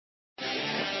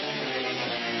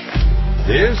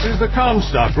This is the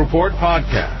Comstock Report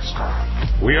podcast.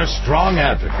 We are strong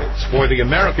advocates for the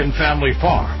American family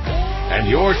farm and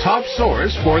your top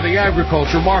source for the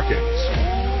agriculture markets.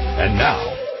 And now,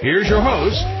 here's your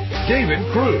host, David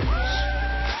Cruz.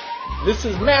 This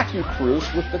is Matthew Cruz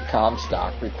with the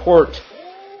Comstock Report.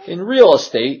 In real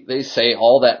estate, they say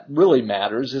all that really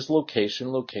matters is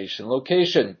location, location,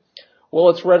 location. Well,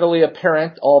 it's readily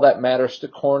apparent all that matters to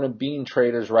corn and bean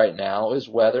traders right now is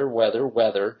weather, weather,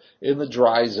 weather in the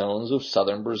dry zones of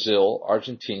southern Brazil,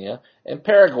 Argentina, and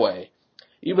Paraguay.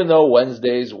 Even though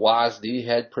Wednesday's WASDE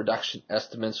had production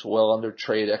estimates well under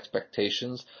trade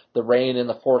expectations, the rain in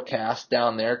the forecast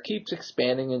down there keeps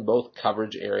expanding in both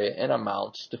coverage area and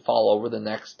amounts to fall over the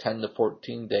next 10 to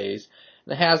 14 days,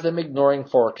 and has them ignoring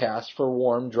forecasts for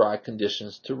warm, dry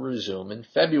conditions to resume in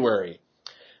February.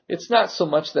 It's not so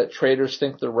much that traders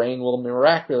think the rain will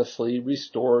miraculously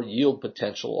restore yield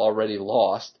potential already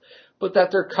lost, but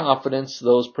that their confidence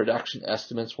those production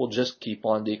estimates will just keep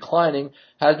on declining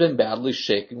has been badly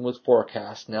shaken, with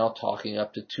forecasts now talking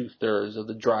up to 2/3 of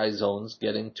the dry zones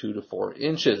getting 2 to 4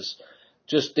 inches.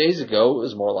 Just days ago, it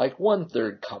was more like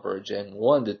 1/3 coverage and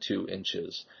 1 to 2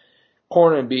 inches.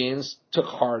 Corn and beans took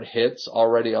hard hits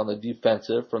already on the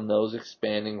defensive from those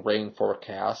expanding rain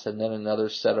forecasts, and then another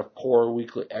set of poor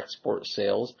weekly export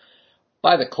sales.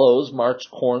 By the close, March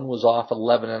corn was off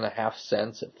 11.5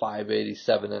 cents at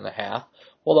 587.5,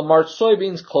 while the March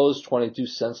soybeans closed 22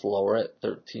 cents lower at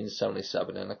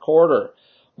 1377.25.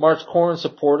 March corn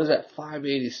support is at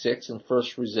 586, and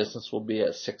first resistance will be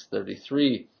at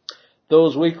 633.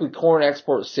 Those weekly corn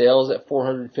export sales at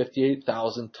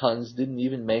 458,000 tons didn't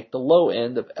even make the low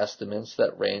end of estimates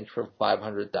that range from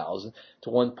 500,000 to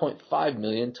 1.5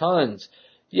 million tons.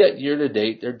 Yet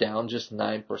year-to-date, they're down just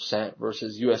 9%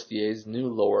 versus USDA's new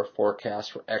lower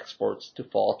forecast for exports to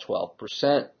fall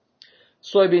 12%.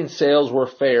 Soybean sales were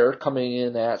fair, coming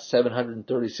in at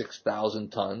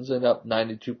 736,000 tons and up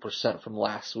 92% from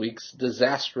last week's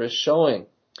disastrous showing.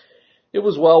 It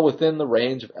was well within the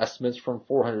range of estimates from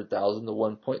 400,000 to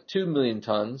 1.2 million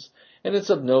tons, and it's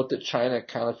of note that China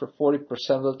accounted for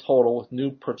 40% of the total with new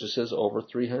purchases over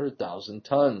 300,000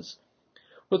 tons.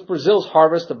 With Brazil's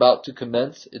harvest about to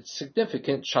commence, it's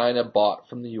significant China bought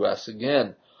from the U.S.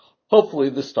 again. Hopefully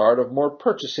the start of more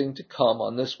purchasing to come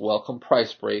on this welcome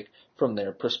price break from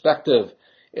their perspective.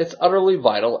 It's utterly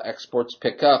vital exports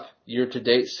pick up.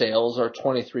 Year-to-date sales are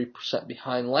 23%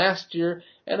 behind last year,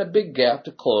 and a big gap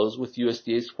to close with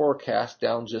USDA's forecast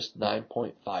down just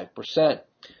 9.5%.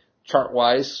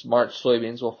 Chart-wise, March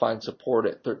soybeans will find support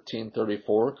at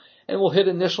 $13.34 and will hit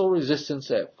initial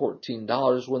resistance at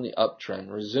 $14 when the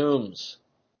uptrend resumes.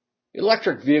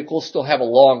 Electric vehicles still have a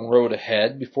long road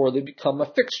ahead before they become a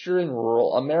fixture in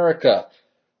rural America.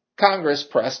 Congress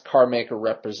pressed carmaker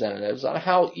representatives on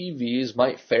how EVs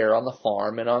might fare on the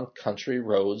farm and on country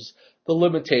roads, the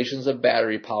limitations of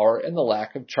battery power and the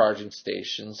lack of charging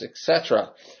stations, etc.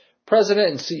 President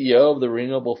and CEO of the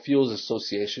Renewable Fuels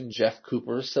Association, Jeff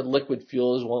Cooper, said liquid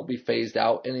fuels won't be phased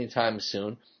out anytime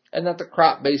soon, and that the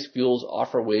crop-based fuels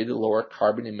offer a way to lower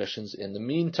carbon emissions in the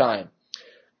meantime.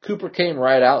 Cooper came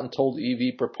right out and told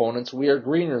EV proponents, "We are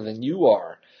greener than you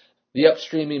are." The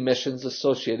upstream emissions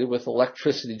associated with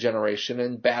electricity generation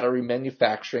and battery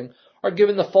manufacturing are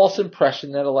given the false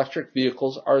impression that electric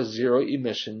vehicles are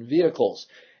zero-emission vehicles.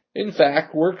 In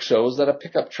fact, work shows that a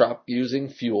pickup truck using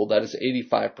fuel that is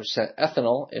 85%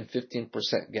 ethanol and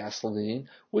 15% gasoline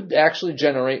would actually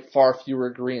generate far fewer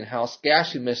greenhouse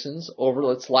gas emissions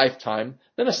over its lifetime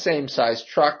than a same-size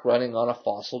truck running on a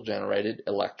fossil-generated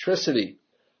electricity.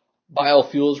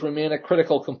 Biofuels remain a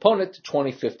critical component to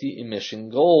 2050 emission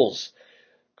goals.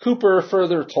 Cooper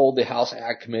further told the House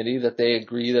Ag Committee that they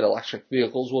agree that electric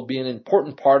vehicles will be an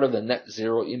important part of the net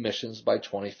zero emissions by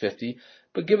 2050,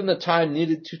 but given the time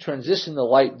needed to transition the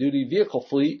light-duty vehicle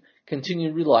fleet,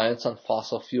 continued reliance on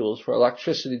fossil fuels for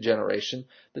electricity generation,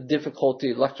 the difficulty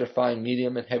electrifying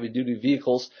medium and heavy-duty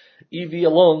vehicles, EV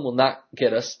alone will not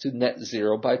get us to net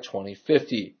zero by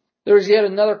 2050. There is yet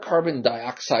another carbon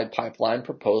dioxide pipeline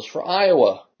proposed for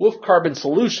Iowa. Wolf Carbon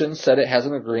Solutions said it has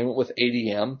an agreement with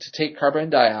ADM to take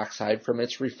carbon dioxide from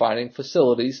its refining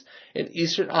facilities in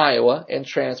eastern Iowa and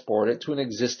transport it to an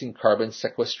existing carbon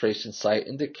sequestration site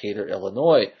in Decatur,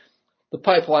 Illinois. The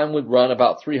pipeline would run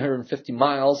about 350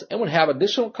 miles and would have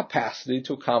additional capacity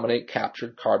to accommodate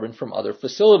captured carbon from other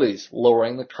facilities,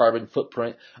 lowering the carbon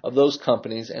footprint of those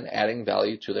companies and adding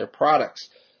value to their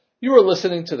products. You are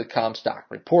listening to the Comstock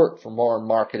Report. For more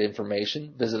market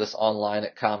information, visit us online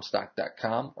at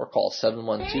Comstock.com or call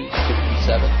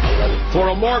 712-237-11. For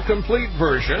a more complete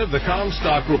version of the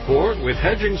Comstock Report with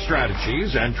hedging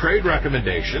strategies and trade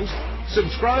recommendations,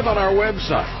 subscribe on our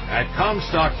website at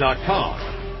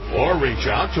Comstock.com or reach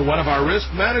out to one of our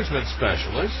risk management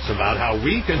specialists about how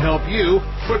we can help you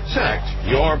protect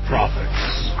your profits.